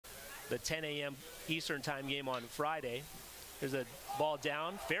the 10 a.m. Eastern time game on Friday. There's a ball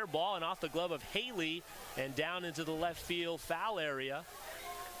down, fair ball, and off the glove of Haley and down into the left field foul area.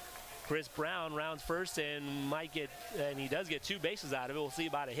 Chris Brown rounds first and he does get 2 bases out of it. We'll see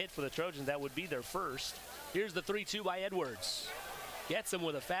about a hit for the Trojans. That would be their first. Here's the 3-2 by Edwards. Gets him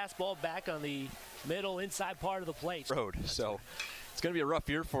with a fastball back on the middle inside part of the plate. So it's going to be a rough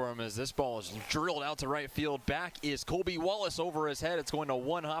year for him as this ball is drilled out to right field. Back is Colby Wallace over his head. It's going to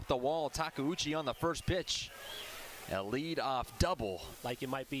one-hop the wall. Takeuchi on the first pitch. A lead-off double. Like it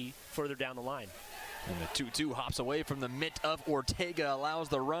might be further down the line. And the 2-2 hops away from the mitt of Ortega, allows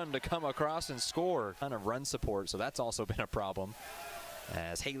the run to come across and score. Kind of run support, so that's also been a problem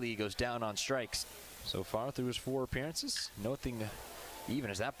as Haley goes down on strikes. So far through his 4 appearances, nothing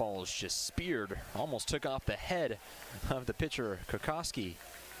even as that ball is just speared. Almost took off the head of the pitcher, Kokoski.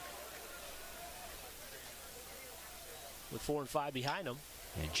 With 4 and 5 behind him.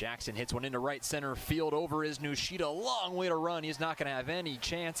 And Jackson hits one into right center field over his Nushida. Long way to run. He's not going to have any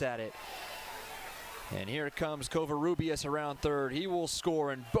chance at it. And here comes Covarrubias around third. He will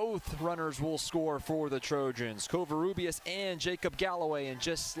score, and both runners will score for the Trojans. Covarrubias and Jacob Galloway, and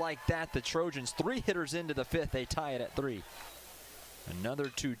just like that, the Trojans 3 hitters into the 5th. They tie it at 3. Another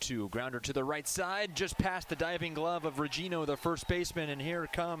 2-2. Grounder to the right side, just past the diving glove of Regino, the first baseman, and here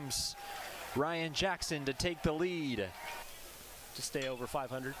comes Ryan Jackson to take the lead. To stay over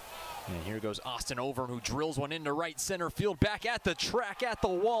 500. And here goes Austin Overn, who drills one into right center field, back at the track, at the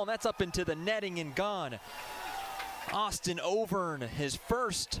wall, and that's up into the netting and gone. Austin Overn, his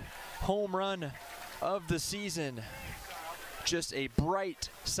first home run of the season. Just a bright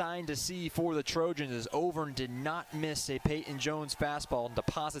sign to see for the Trojans as Overn did not miss a Peyton Jones fastball and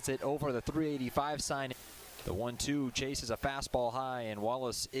deposits it over the 385 sign. The 1-2 chases a fastball high, and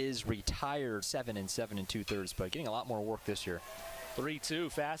Wallace is retired 7 and 7 2/3, but getting a lot more work this year. 3-2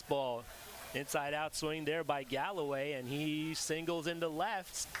 fastball, inside out swing there by Galloway, and he singles into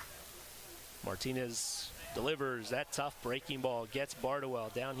left. Martinez delivers that tough breaking ball, gets Bardwell,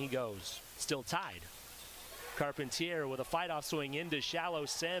 down he goes. Still tied. Carpentier with a fight-off swing into shallow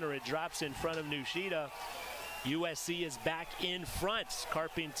center. It drops in front of Nushida. USC is back in front.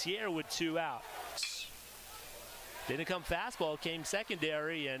 Carpentier with 2 outs. Didn't come fastball, came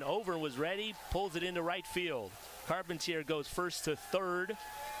secondary, and Overn was ready, pulls it into right field. Carpentier goes first to third.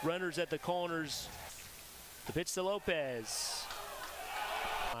 Runners at the corners. The pitch to Lopez.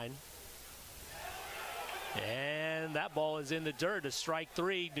 And that ball is in the dirt to strike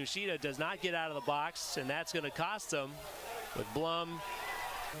 3. Nushida does not get out of the box, and that's going to cost him. With Blum,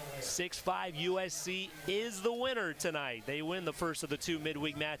 6-5, USC is the winner tonight. They win the first of the 2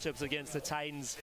 midweek matchups against the Titans.